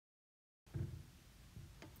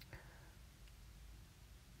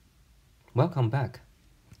Welcome back.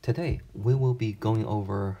 Today we will be going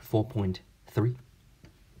over 4.3,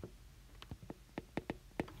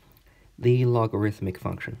 the logarithmic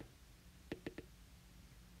function.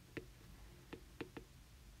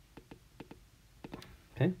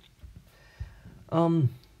 Okay.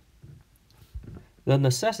 The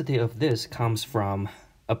necessity of this comes from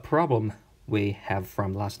a problem we have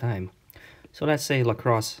from last time. So let's say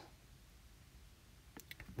Laplace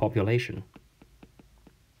population.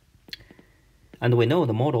 And we know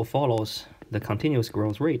the model follows the continuous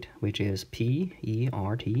growth rate, which is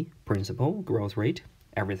PERT, principal, growth rate,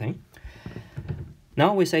 everything.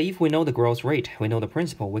 Now we say if we know the growth rate, we know the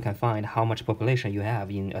principal, we can find how much population you have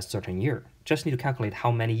in a certain year. Just need to calculate how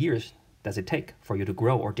many years does it take for you to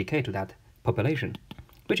grow or decay to that population,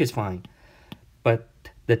 which is fine. But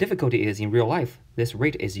the difficulty is in real life, this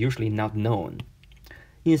rate is usually not known.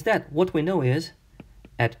 Instead, what we know is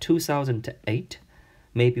at 2008,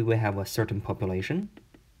 maybe we have a certain population.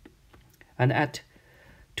 And at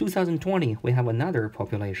 2020, we have another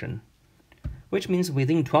population, which means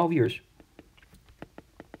within 12 years,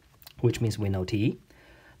 which means we know t,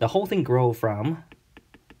 the whole thing grows from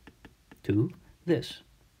to this.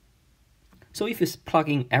 So if you plug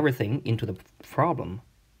in everything into the problem,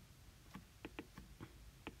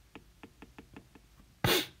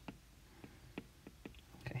 okay,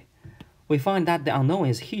 we find that the unknown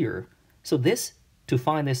is here. So this, to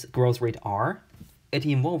find this growth rate r, it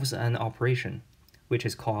involves an operation which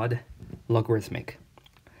is called logarithmic.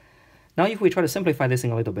 Now if we try to simplify this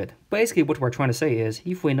thing a little bit, basically what we're trying to say is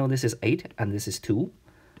if we know this is 8 and this is 2,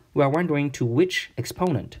 we are wondering to which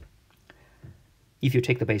exponent. If you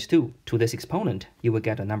take the base 2 to this exponent, you will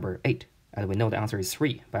get a number 8. And we know the answer is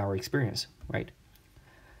 3 by our experience, right?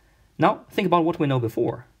 Now think about what we know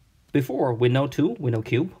before. Before we know 2, we know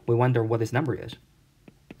cube, we wonder what this number is.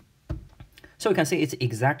 So we can say it's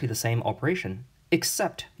exactly the same operation,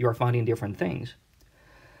 except you are finding different things.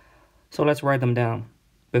 So let's write them down.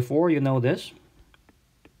 Before you know this,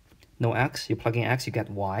 no x, you plug in x, you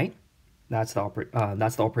get y. That's the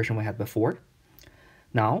operation we had before.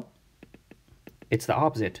 Now, it's the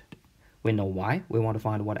opposite. We know y, we want to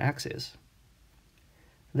find what x is.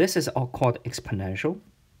 This is all called exponential.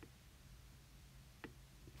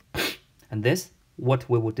 And this, what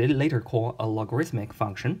we would later call a logarithmic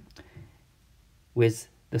function. With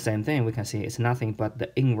the same thing, we can see it's nothing but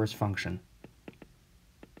the inverse function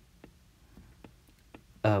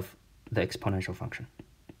of the exponential function.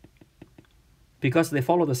 Because they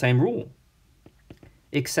follow the same rule,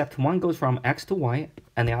 except one goes from x to y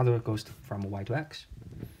and the other goes from y to x.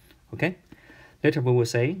 Okay? Later we will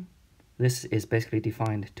say this is basically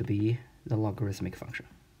defined to be the logarithmic function.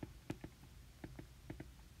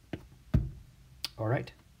 All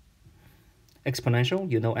right.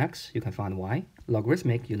 Exponential, you know x, you can find y.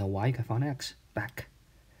 Logarithmic, you know y, you can find x. Back.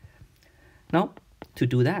 Now, to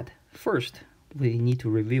do that, first, we need to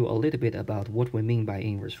review a little bit about what we mean by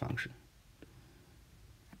inverse function.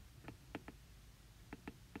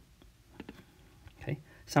 Okay,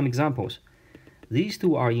 some examples. These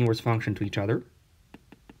two are inverse function to each other.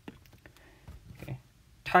 Okay,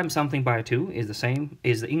 times something by 2 is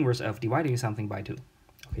the inverse of dividing something by 2.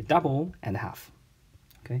 Okay, double and half.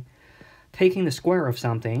 Okay, taking the square of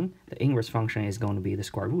something, the inverse function is going to be the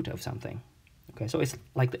square root of something. Okay, so it's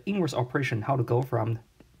like the inverse operation, how to go from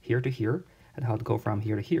here to here, and how to go from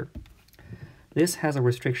here to here. This has a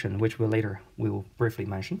restriction, which we will briefly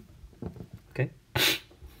mention. Okay.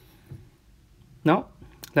 Now,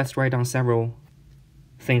 let's write down several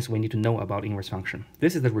things we need to know about inverse function.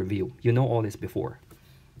 This is the review. You know all this before.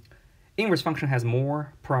 Inverse function has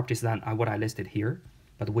more properties than what I listed here,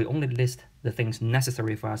 but we only list the things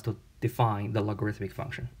necessary for us to define the logarithmic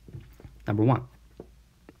function. Number 1.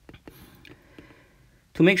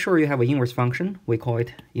 To make sure you have an inverse function, we call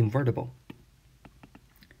it invertible.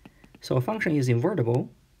 So a function is invertible,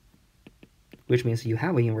 which means you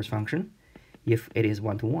have an inverse function if it is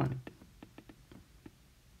 1-to-1.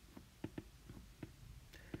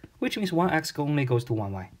 Which means 1x only goes to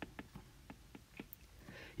 1y.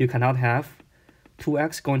 You cannot have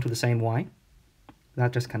 2x going to the same y.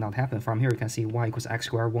 That just cannot happen. From here you can see y equals x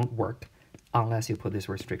squared won't work unless you put this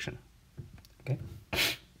restriction. Okay.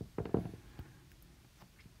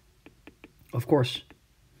 Of course,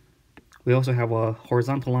 we also have a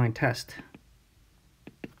horizontal line test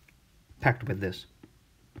packed with this.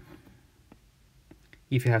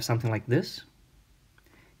 If you have something like this,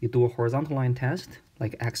 you do a horizontal line test,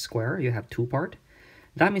 like x squared, you have 2 part.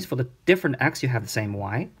 That means for the different x, you have the same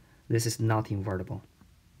y. This is not invertible.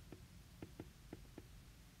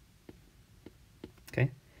 Okay.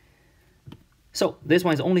 So this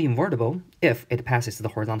one is only invertible if it passes the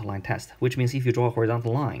horizontal line test, which means if you draw a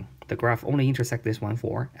horizontal line, the graph only intersects this one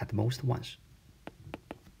for at most once.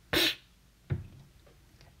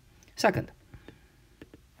 Second,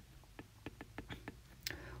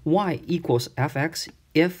 y equals fx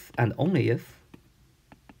if and only if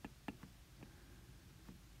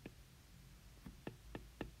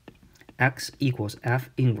x equals f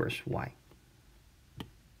inverse y.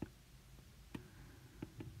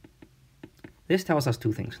 This tells us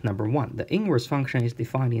two things. Number one, the inverse function is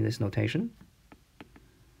defined in this notation.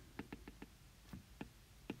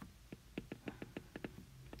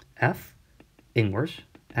 F inverse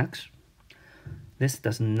x. This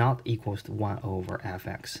does not equals to 1 over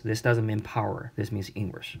fx. This doesn't mean power. This means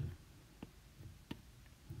inverse.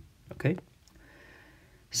 Okay?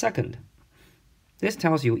 Second, this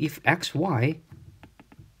tells you if xy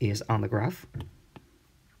is on the graph,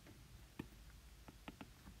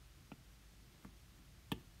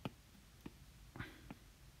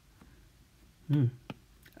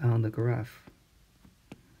 on the graph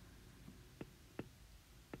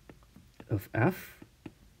of f,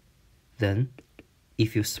 then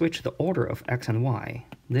if you switch the order of x and y,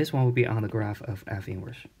 this one will be on the graph of f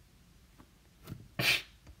inverse.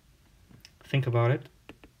 Think about it.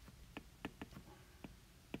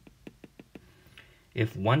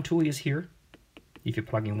 If 1, 2 is here, if you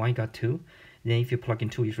plug in 1, you got 2. Then if you plug in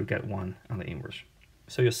 2, you should get 1 on the inverse.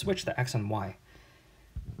 So you switch the x and y,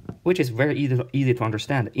 which is very easy to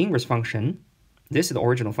understand. The inverse function, this is the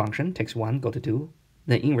original function, takes 1, go to 2.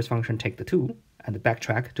 The inverse function take the 2 and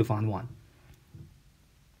backtrack to find 1.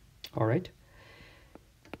 All right.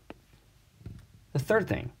 The third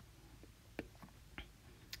thing,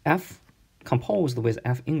 f composed with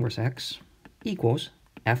f inverse x equals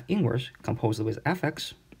f inverse composed with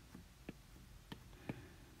fx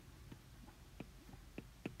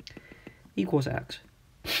equals x.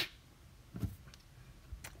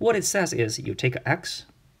 What it says is you take x,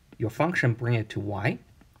 your function bring it to y,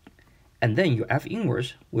 and then your f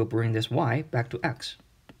inverse will bring this y back to x.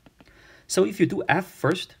 So if you do f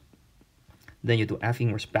first, then you do f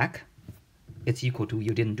inverse back, it's equal to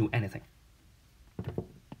you didn't do anything.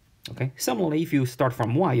 Okay. Similarly, if you start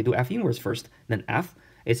from y, you do f inverse first, then f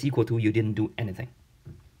is equal to you didn't do anything.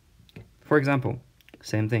 For example,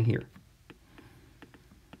 same thing here.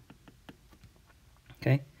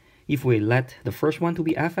 Okay. If we let the first one to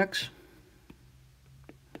be fx,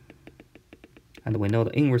 and we know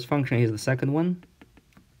the inverse function is the second one,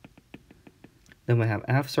 then we have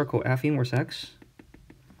f circle f inverse x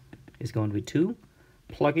is going to be 2,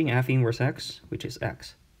 plugging f inverse x, which is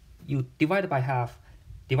x. You divide it by half,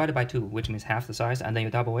 divided by 2, which means half the size, and then you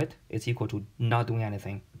double it, it's equal to not doing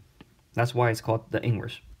anything. That's why it's called the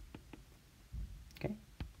inverse. Okay.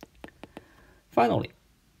 Finally,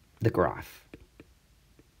 the graph.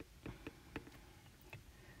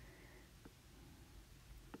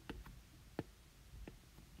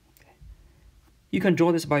 You can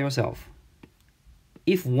draw this by yourself.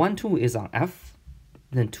 If 1, 2 is on f,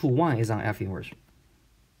 then 2, 1 is on f inverse.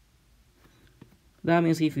 That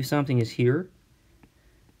means if something is here,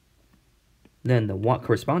 then the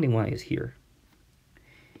corresponding one is here.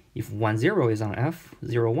 If 1, 0 is on f,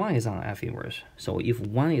 0, 1 is on f inverse. So if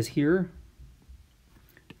 1 is here,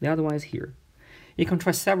 the other one is here. You can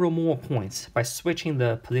try several more points by switching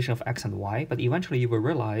the position of x and y, but eventually you will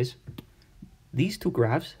realize these two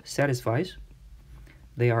graphs satisfies.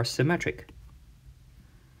 They are symmetric.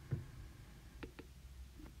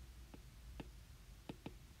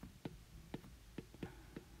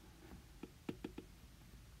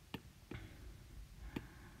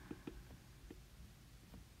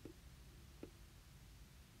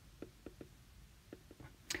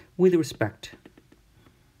 With respect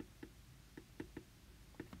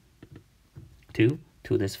to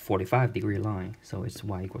this 45-degree line, so it's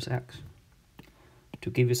y equals x. To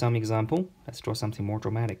give you some example, let's draw something more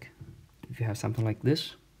dramatic. If you have something like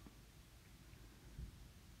this,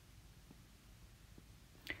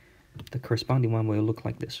 the corresponding one will look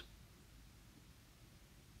like this.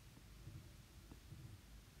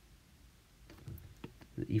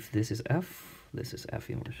 If this is f, this is f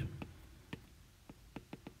inverse.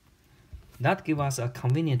 That gives us a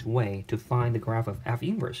convenient way to find the graph of f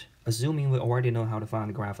inverse, assuming we already know how to find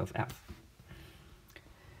the graph of f.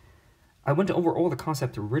 I went over all the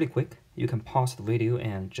concepts really quick. You can pause the video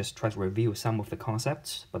and just try to review some of the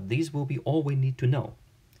concepts, but these will be all we need to know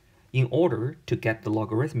in order to get the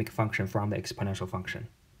logarithmic function from the exponential function,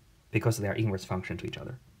 because they are inverse function to each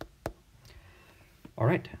other. All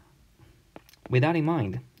right. With that in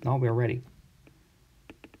mind, now we are ready.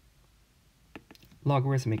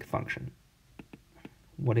 Logarithmic function.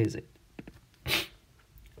 What is it?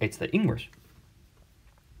 it's the inverse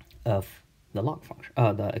of the log function,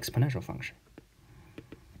 the exponential function.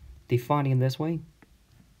 Defined in this way,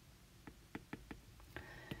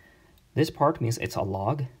 this part means it's a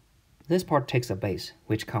log. This part takes a base,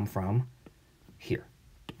 which come from here.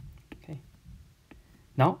 Okay.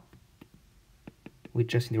 Now, we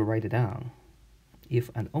just need to write it down. If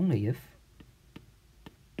and only if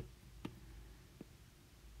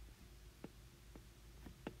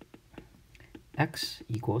x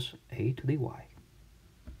equals a to the y.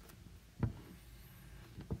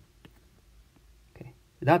 Okay,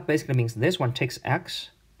 that basically means this one takes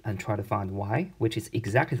x and try to find y, which is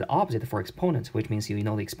exactly the opposite for exponents, which means you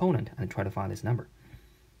know the exponent and try to find this number.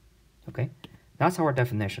 Okay, that's our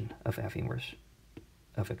definition of f inverse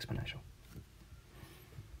of exponential.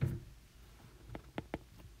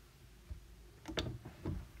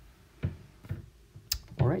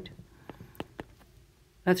 All right,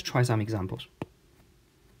 let's try some examples.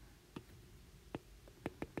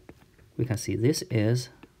 We can see this is,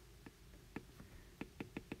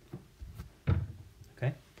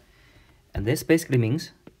 okay, and this basically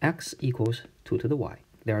means x equals 2 to the y.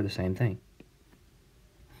 They are the same thing.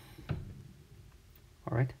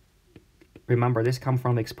 All right, remember this comes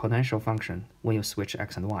from the exponential function. When you switch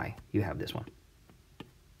x and y, you have this one.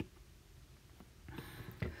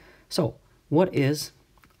 So what is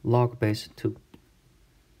log base 2?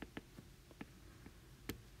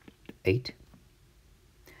 8.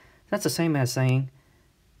 That's the same as saying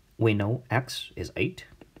we know x is 8.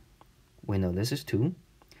 We know this is 2.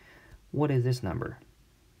 What is this number?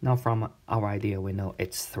 Now from our idea, we know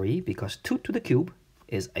it's 3 because 2 to the cube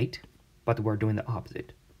is 8, but we're doing the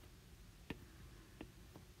opposite.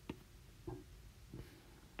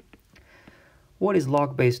 What is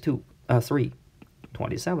log base 3?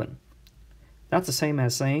 27. That's the same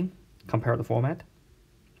as saying, compare the format.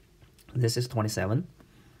 This is 27.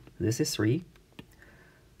 This is 3.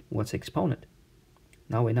 What's the exponent?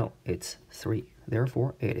 Now we know it's 3.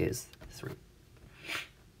 Therefore, it is 3.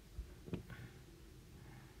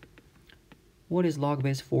 What is log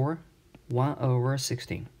base 4? 1 over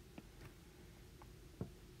 16.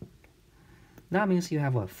 That means you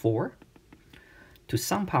have a 4 to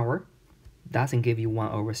some power doesn't give you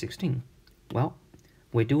 1 over 16. Well,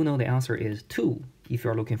 we do know the answer is 2 if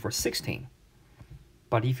you're looking for 16.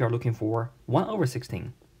 But if you're looking for 1 over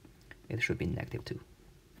 16, it should be negative 2.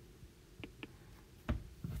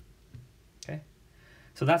 Okay,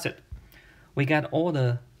 so that's it. We get all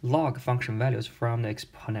the log function values from the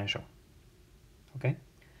exponential. Okay,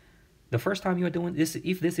 the first time you are doing this,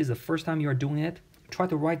 if this is the first time you are doing it, try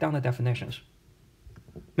to write down the definitions.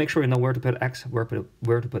 Make sure you know where to put x, where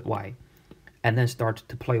to put y, and then start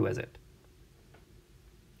to play with it.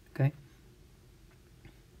 Okay.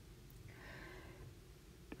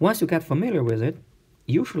 Once you get familiar with it,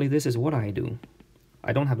 usually this is what I do.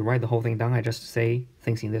 I don't have to write the whole thing down, I just say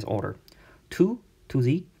things in this order. 2 to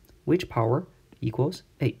the which power equals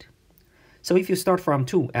 8. So if you start from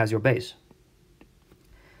 2 as your base,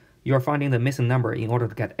 you're finding the missing number in order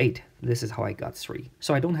to get 8. This is how I got 3.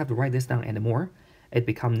 So I don't have to write this down anymore. It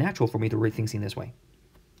becomes natural for me to read things in this way.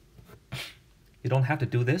 You don't have to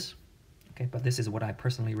do this, okay? But this is what I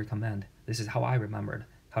personally recommend. This is how I remembered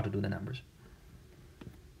how to do the numbers.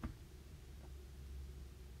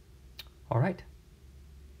 All right.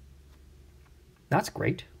 That's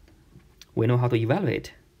great. We know how to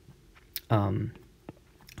evaluate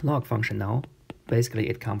log function now. Basically,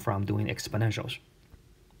 it comes from doing exponentials.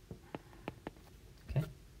 Okay.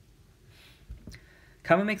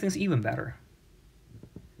 Can we make things even better?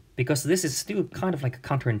 Because this is still kind of like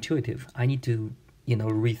counterintuitive. I need to,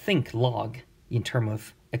 rethink log in terms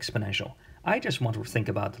of exponential. I just want to think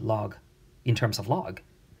about log in terms of log.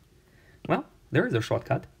 Well, there is a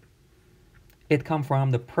shortcut. It comes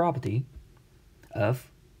from the property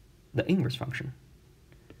of the inverse function.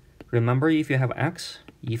 Remember, if you have x,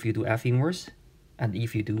 if you do f inverse, and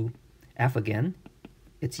if you do f again,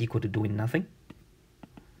 it's equal to doing nothing.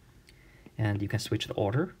 And you can switch the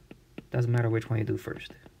order. Doesn't matter which one you do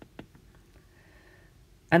first.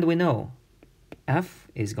 And we know f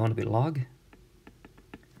is going to be log,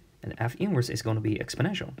 and f inverse is going to be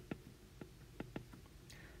exponential.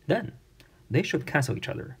 Then they should cancel each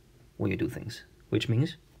other when you do things, which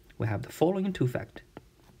means we have the following two facts.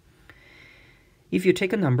 If you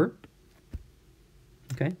take a number,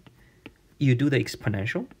 okay, you do the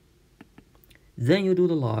exponential, then you do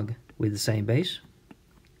the log with the same base,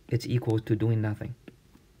 it's equal to doing nothing.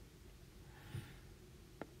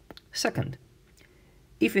 Second,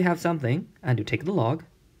 if you have something and you take the log,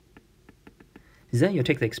 then you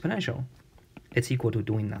take the exponential, it's equal to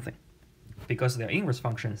doing nothing. Because they're inverse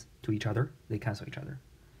functions to each other, they cancel each other.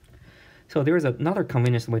 So there is another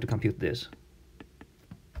convenient way to compute this.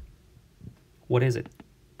 What is it?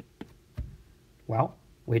 Well,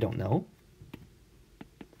 we don't know.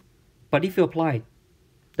 But if you apply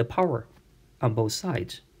the power on both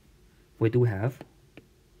sides, we do have,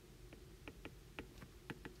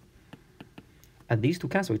 and these two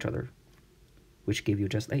cancel each other, which give you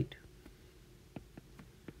just 8.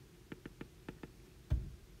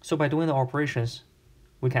 So by doing the operations,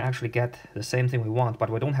 we can actually get the same thing we want,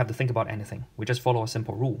 but we don't have to think about anything. We just follow a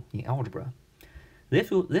simple rule in algebra.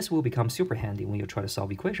 This will become super handy when you try to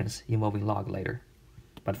solve equations involving log later.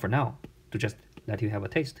 But for now, to just let you have a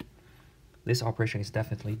taste, this operation is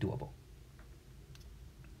definitely doable.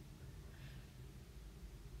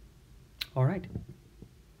 All right.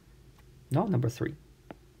 Now number 3.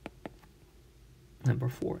 Number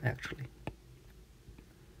 4, actually.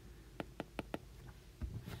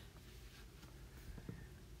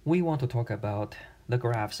 We want to talk about the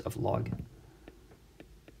graphs of log.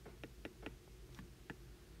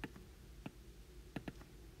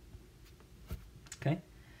 Okay?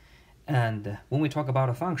 And when we talk about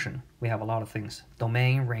a function, we have a lot of things.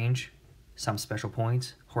 Domain, range, some special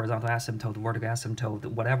points, horizontal asymptote, vertical asymptote,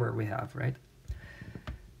 whatever we have, right?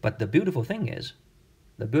 But the beautiful thing is,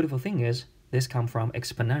 this comes from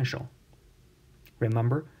exponential.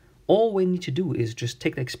 Remember, all we need to do is just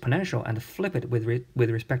take the exponential and flip it with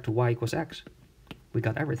respect to y equals x. We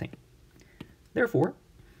got everything. Therefore,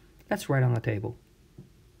 let's write on a table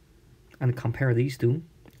and compare these two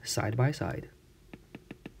side by side.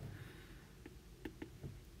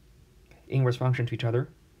 Inverse function to each other.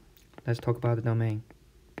 Let's talk about the domain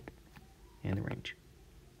and the range.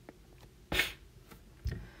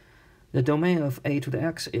 The domain of a to the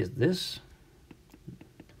x is this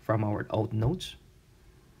from our old notes.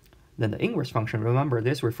 Then the inverse function, remember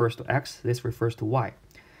this refers to x, this refers to y.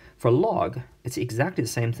 For log, it's exactly the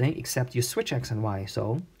same thing except you switch x and y.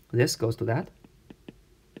 So this goes to that,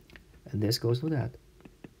 and this goes to that.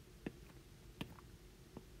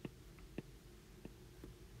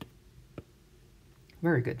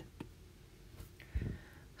 Very good.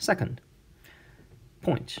 Second,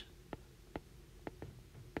 points.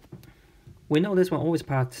 We know this one always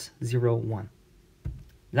paths 0, 1.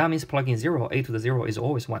 That means plugging 0, a to the 0 is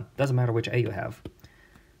always 1. Doesn't matter which a you have.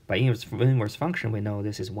 By inverse function, we know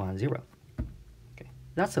this is 1, 0. Okay.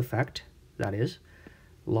 That's a fact. That is,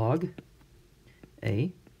 log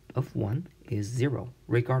a of 1 is 0,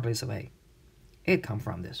 regardless of a. It comes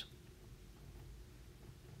from this.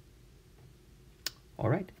 All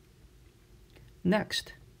right.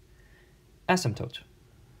 Next, asymptote.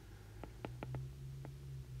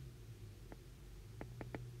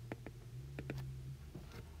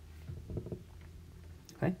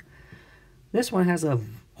 Okay. This one has a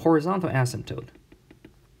horizontal asymptote.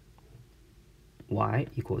 Y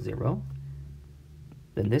equals 0.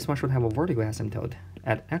 Then this one should have a vertical asymptote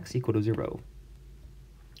at x equal to 0.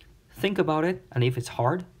 Think about it, and if it's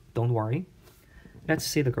hard, don't worry. Let's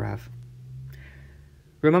see the graph.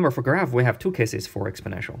 Remember, for graph, we have two cases for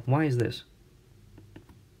exponential. Why is this?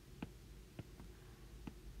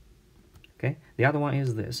 Okay, the other one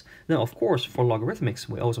is this. Now, of course, for logarithmics,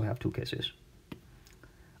 we also have two cases.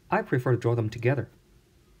 I prefer to draw them together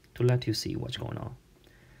to let you see what's going on.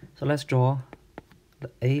 So let's draw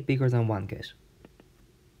the a bigger than 1 case.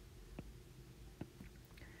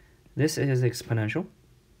 This is exponential.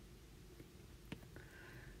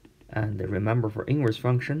 And remember, for inverse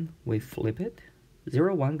function, we flip it.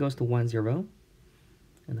 0, 1 goes to 1, 0.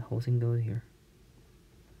 And the whole thing goes here.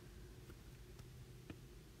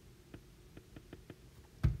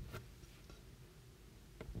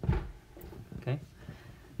 Okay.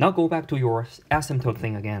 Now go back to your asymptote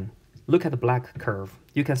thing again. Look at the black curve.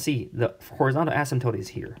 You can see the horizontal asymptote is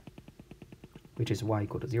here, which is y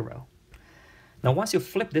equal to 0. Now once you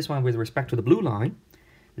flip this one with respect to the blue line,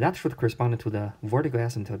 that should correspond to the vertical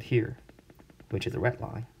asymptote here, which is the red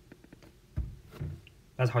line.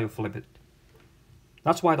 That's how you flip it.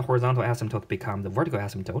 That's why the horizontal asymptote become the vertical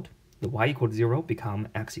asymptote. The y equal to 0 become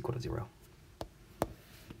x equal to 0.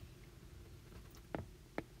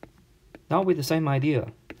 Now with the same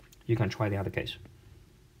idea, you can try the other case.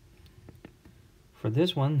 For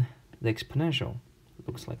this one, the exponential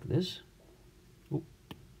looks like this. Ooh.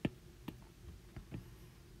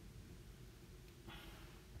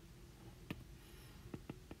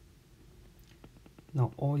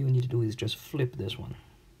 Now all you need to do is just flip this one.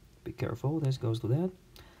 Be careful, this goes to that.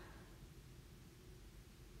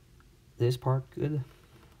 This part good.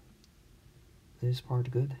 This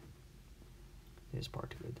part good. This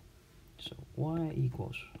part good. So y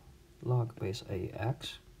equals log base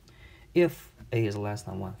ax if a is less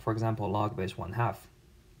than 1. For example, log base 1/2.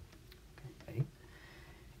 Okay.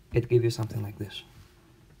 it gives you something like this.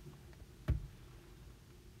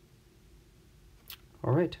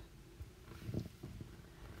 All right.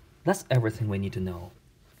 That's everything we need to know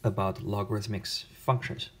about logarithmic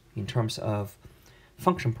functions in terms of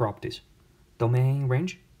function properties. Domain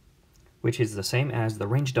range, which is the same as the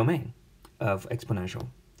range domain of exponential.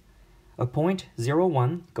 A point 0,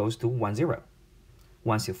 1 goes to 1, 0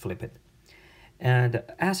 once you flip it. And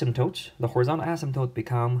asymptotes, the horizontal asymptote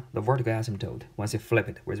become the vertical asymptote once you flip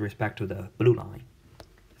it with respect to the blue line.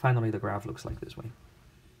 Finally, the graph looks like this way.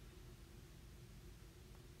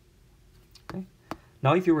 Okay.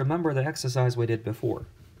 Now, if you remember the exercise we did before,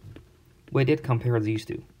 we did compare these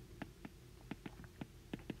two.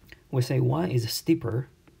 We say one is steeper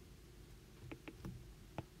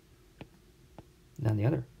than the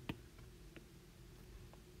other.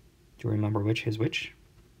 Do you remember which is which?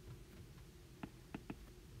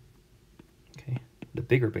 Okay, the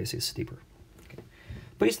bigger base is steeper. Okay.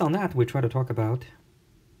 Based on that, we try to talk about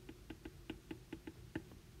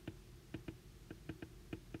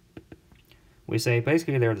we say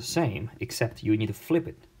basically they're the same, except you need to flip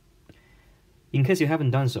it. In case you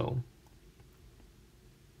haven't done so,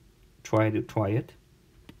 try it.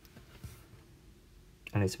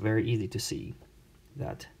 And it's very easy to see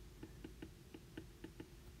that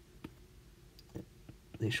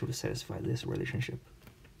they should satisfy this relationship.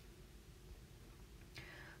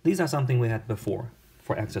 These are something we had before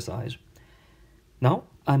for exercise. Now,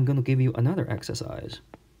 I'm going to give you another exercise.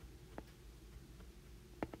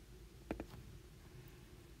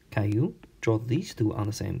 Can you draw these two on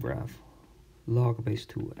the same graph? Log base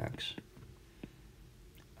 2x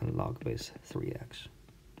and log base 3x.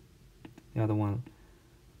 The other one,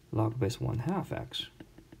 log base 1/2 x.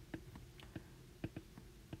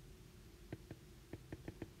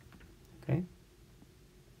 Okay?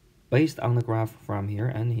 Based on the graph from here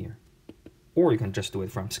and here. Or you can just do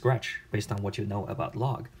it from scratch based on what you know about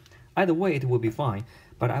log. Either way, it will be fine,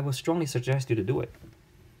 but I will strongly suggest you to do it.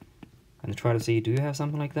 And try to see, do you have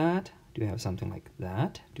something like that? Do you have something like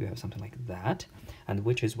that? Do you have something like that? And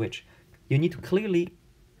which is which? You need to clearly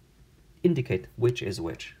indicate which is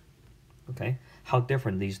which. Okay? How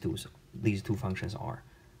different these two functions are.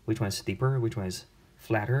 Which one is steeper? Which one is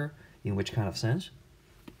flatter? In which kind of sense?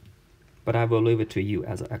 But I will leave it to you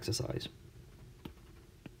as an exercise.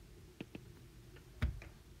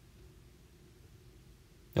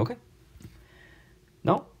 Okay?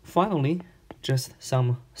 Now, finally, just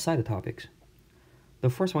some side topics. The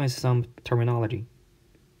first one is some terminology.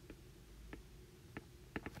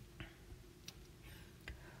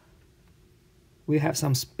 We have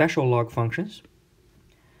some special log functions.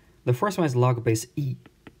 The first one is log base e.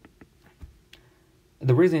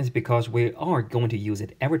 The reason is because we are going to use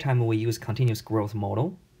it every time we use continuous growth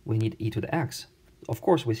model. We need e to the x. Of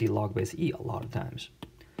course, we see log base e a lot of times.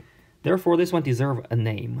 Therefore, this one deserves a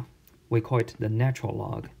name. We call it the natural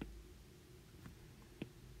log.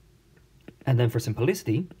 And then for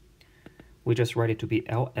simplicity, we just write it to be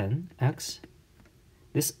ln x.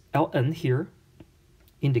 This ln here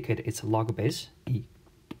indicates its log base e.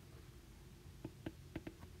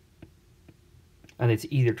 And it's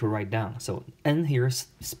easier to write down. So n here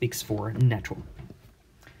speaks for natural.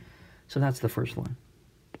 So that's the first one.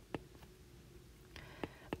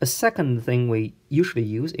 A second thing we usually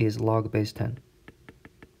use is log base 10.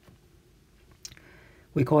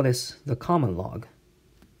 We call this the common log.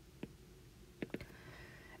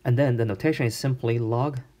 And then the notation is simply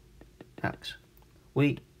log x.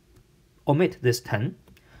 We omit this 10.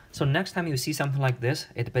 So next time you see something like this,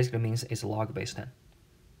 it basically means it's log base 10.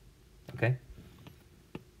 Okay?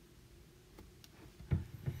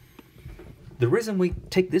 The reason we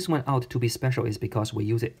take this one out to be special is because we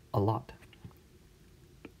use it a lot.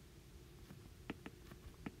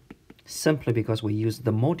 Simply because we use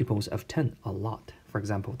the multiples of 10 a lot. For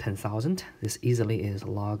example, 10,000, this easily is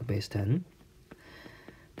log base 10.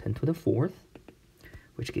 10 to the 4th,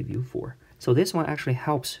 which give you 4. So this one actually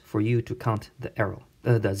helps for you to count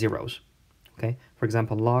the zeros. Okay, for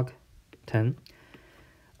example, log 10,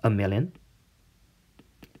 a million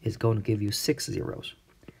is going to give you 6 zeros.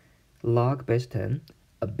 Log base 10,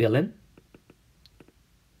 a billion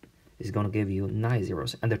is going to give you 9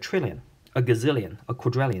 zeros. And a trillion, a gazillion, a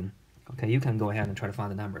quadrillion. Okay, you can go ahead and try to find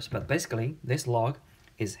the numbers. But basically, this log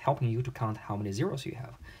is helping you to count how many zeros you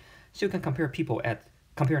have. So you can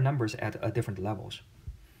compare numbers at different levels.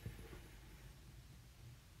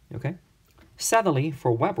 Okay? Sadly,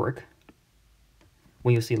 for web work,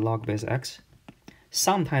 when you see log base x,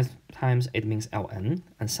 sometimes it means ln,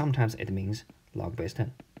 and sometimes it means log base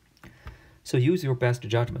 10. So use your best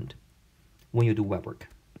judgment when you do web work.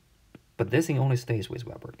 But this thing only stays with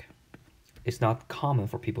web work. it's not common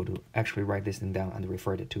for people to actually write this thing down and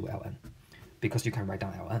refer it to ln, because you can write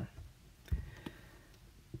down ln.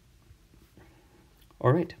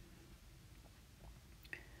 All right.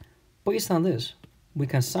 Based on this, we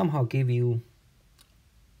can somehow give you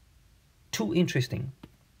two interesting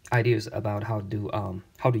ideas about how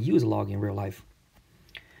to use log in real life.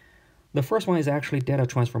 The first one is actually data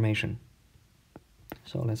transformation.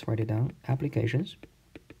 So let's write it down. Applications.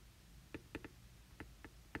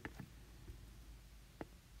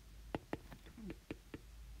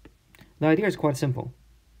 The idea is quite simple.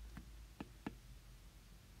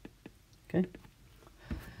 Okay.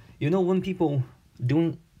 You know, when people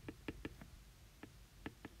doing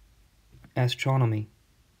astronomy,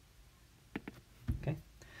 okay,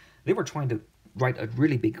 they were trying to write a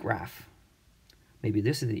really big graph. Maybe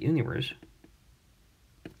this is the universe.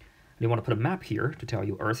 They want to put a map here to tell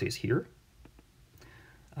you Earth is here,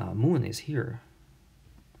 Moon is here,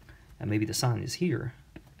 and maybe the Sun is here,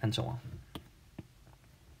 and so on.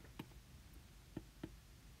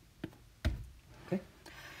 Okay,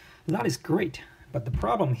 that is great, but the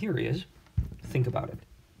problem here is, think about it.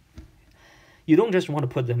 You don't just want to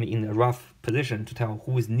put them in a rough position to tell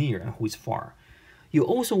who is near and who is far. You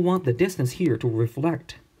also want the distance here to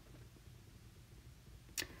reflect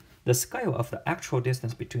the scale of the actual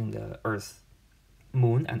distance between the Earth,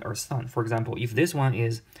 Moon, and Earth, Sun. For example, if this one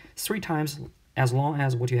is 3 times as long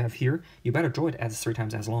as what you have here, you better draw it as 3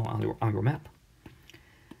 times as long on your map.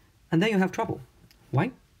 And then you have trouble.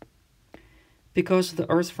 Why? Because the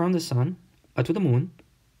Earth from the Sun to the Moon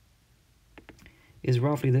is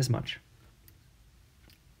roughly this much.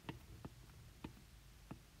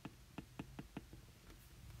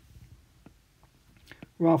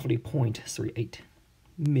 Roughly 0.38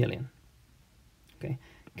 million, okay,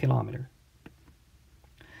 kilometer.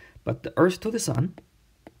 But the Earth to the Sun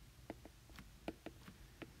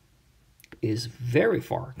is very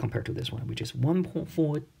far compared to this one, which is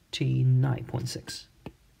 149.6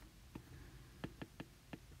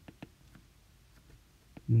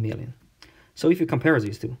 million. So if you compare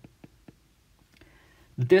these two,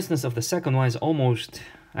 the distance of the second one is almost,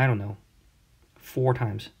 I don't know,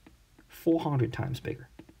 400 times bigger,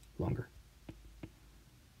 longer.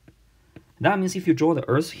 That means if you draw the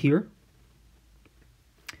Earth here,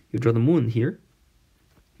 you draw the Moon here,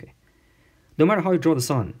 okay, no matter how you draw the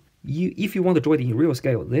Sun, if you want to draw it in real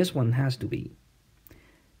scale, this one has to be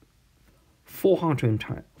 400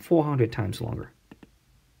 times longer.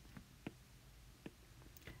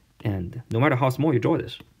 And no matter how small you draw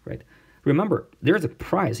this, right? Remember, there's a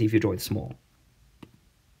price if you draw it small.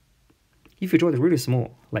 If you draw it really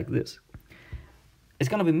small, like this, it's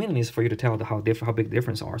going to be meaningless for you to tell how big the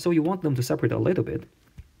difference are. So you want them to separate a little bit,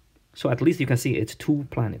 so at least you can see it's 2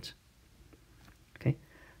 planets. Okay.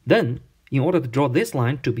 Then, in order to draw this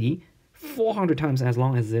line to be 400 times as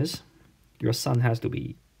long as this, your Sun has to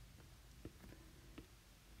be,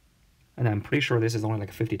 and I'm pretty sure this is only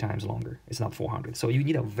like 50 times longer. It's not 400. So you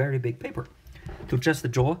need a very big paper to just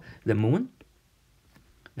draw the Moon,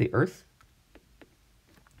 the Earth,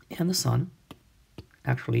 and the Sun.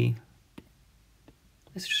 Actually,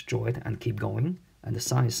 let's just draw it and keep going. And the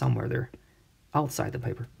Sun is somewhere there, outside the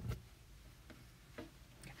paper.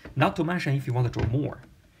 Not to mention if you want to draw more.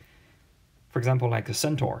 For example, like a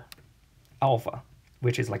Centaur, Alpha,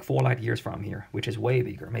 which is like 4 light years from here, which is way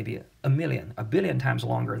bigger, maybe a billion times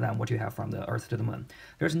longer than what you have from the Earth to the Moon.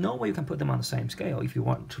 There's no way you can put them on the same scale if you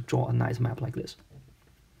want to draw a nice map like this.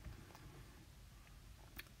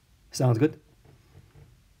 Sounds good?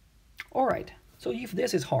 All right, so if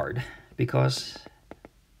this is hard, because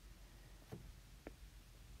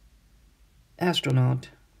astronaut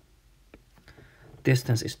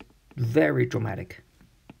distance is very dramatically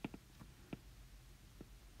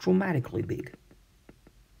big.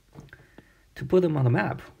 To put them on the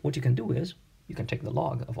map, what you can do is you can take the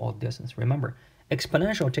log of all the distance. Remember,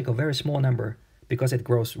 exponential take a very small number because it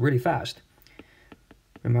grows really fast.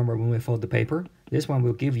 Remember when we fold the paper, this one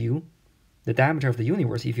will give you the diameter of the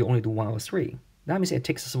universe if you only do 1 over 3. That means it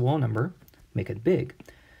takes a small number, make it big.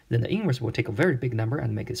 Then the inverse will take a very big number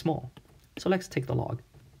and make it small. So let's take the log.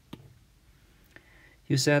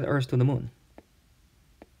 You said Earth to the Moon.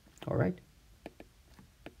 All right.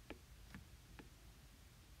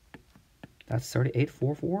 That's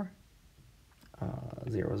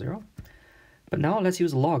 384400. But now let's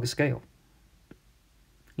use log scale.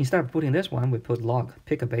 Instead of putting this one, we put log,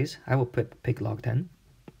 pick a base. I will pick log 10.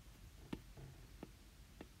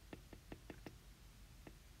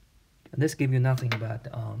 And this gives you nothing but,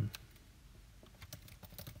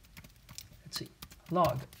 let's see,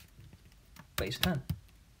 log base 10.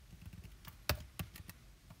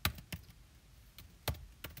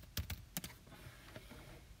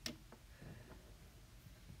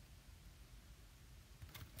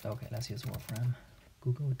 Okay, let's use Wolfram.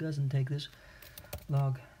 Google doesn't take this.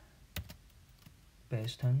 Log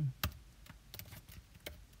base 10.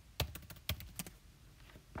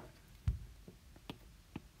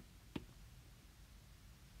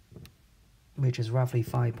 Which is roughly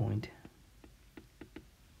 5.85.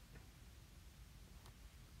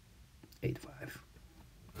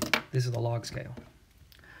 This is the log scale.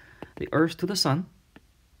 The Earth to the Sun.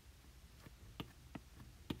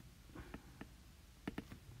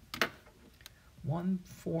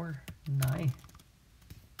 $149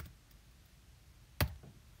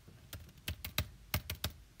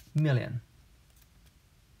 million.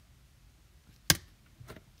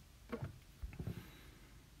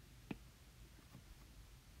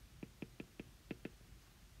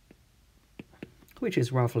 Which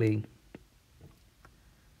is roughly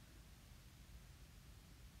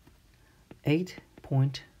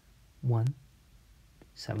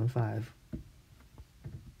 8.175.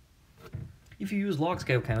 If you use log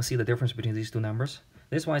scale, can you see the difference between these two numbers?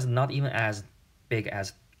 This one is not even as big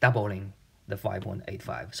as doubling the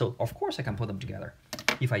 5.85. So of course I can put them together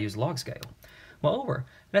if I use log scale. Moreover,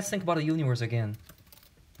 let's think about the universe again.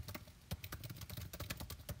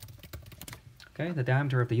 Okay, the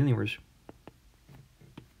diameter of the universe.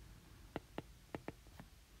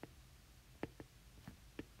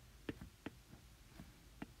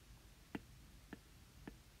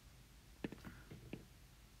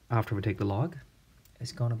 After we take the log,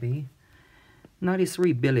 it's gonna be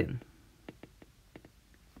 93 billion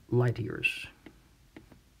light years,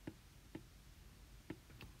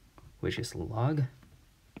 which is log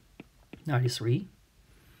 93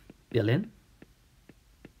 billion,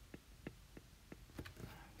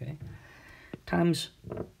 okay, times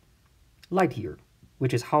light year,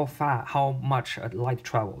 which is how much a light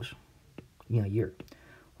travels in a year.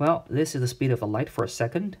 Well, this is the speed of a light for a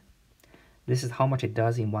second. This is how much it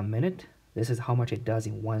does in 1 minute. This is how much it does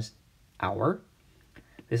in 1 hour.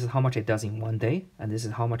 This is how much it does in 1 day. And this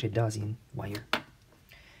is how much it does in 1 year.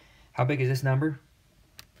 How big is this number?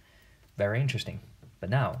 Very interesting. But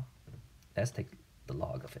now, let's take the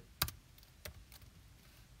log of it.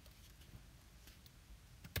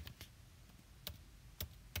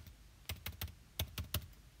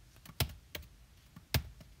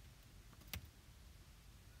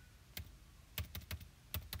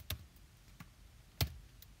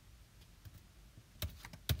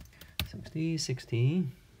 $60, $60,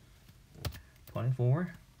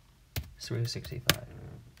 24, 365.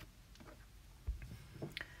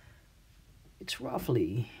 It's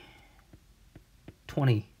roughly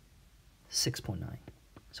 26.9,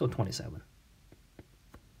 so 27,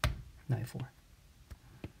 94.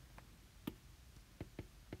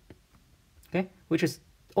 Okay, which is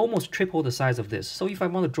almost triple the size of this. So if I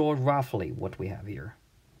want to draw roughly what we have here,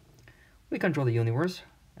 we can draw the universe.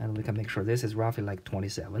 And we can make sure this is roughly like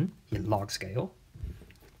 27 in log scale.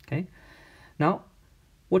 Okay. Now,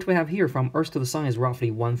 what we have here from Earth to the Sun is roughly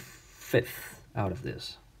 1/5 out of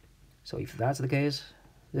this. So if that's the case,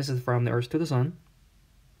 this is from the Earth to the Sun.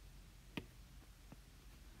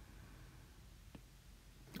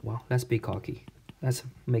 Well, let's be cocky. Let's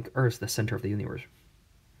make Earth the center of the universe,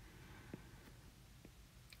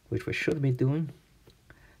 which we should be doing.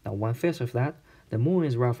 Now, 1/5 of that, the Moon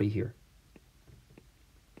is roughly here.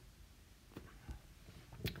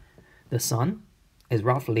 The Sun is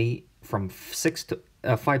roughly from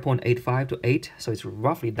 5.85 to 8, so it's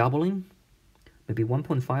roughly doubling, maybe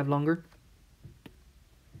 1.5 longer,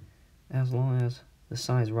 as long as the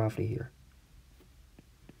Sun is roughly here.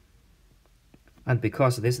 And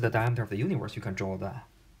because this is the diameter of the universe, you can draw the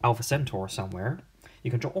Alpha Centauri somewhere.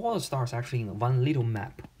 You can draw all the stars actually in one little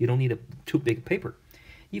map. You don't need too big paper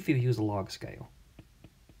if you use a log scale.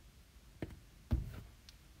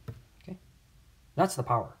 Okay, that's the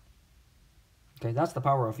power. Okay, that's the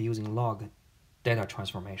power of using log data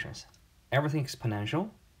transformations. Everything exponential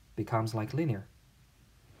becomes like linear.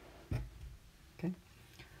 Okay.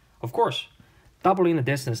 Of course, doubling the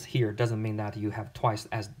distance here doesn't mean that you have twice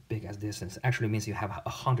as big as distance. Actually means you have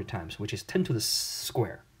 100 times, which is 10 to the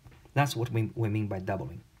square. That's what we mean by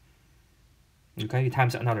doubling. Okay,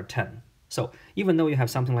 times another 10. So even though you have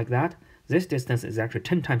something like that, this distance is actually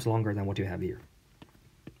 10 times longer than what you have here.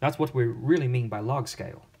 That's what we really mean by log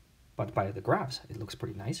scale. But by the graphs, it looks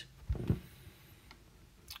pretty nice.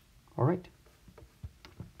 All right.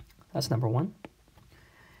 That's number one.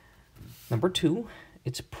 Number two,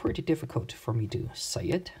 it's pretty difficult for me to say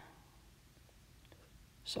it.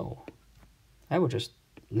 So I will just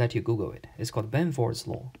let you Google it. It's called Benford's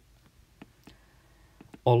law.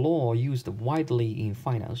 A law used widely in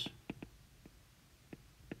finance.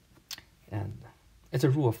 And It's a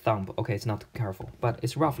rule of thumb. Okay, it's not too careful, but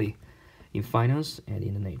it's roughly in finance and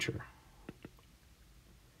in nature.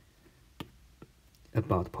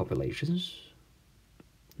 About populations,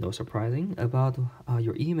 no surprising. About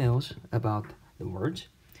your emails, about the words,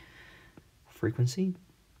 frequency,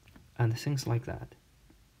 and things like that.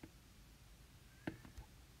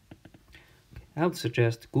 Okay, I would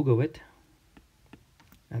suggest Google it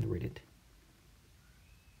and read it.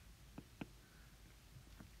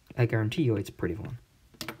 I guarantee you it's pretty fun.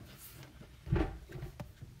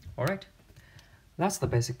 Alright, that's the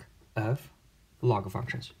basic of log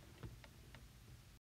functions.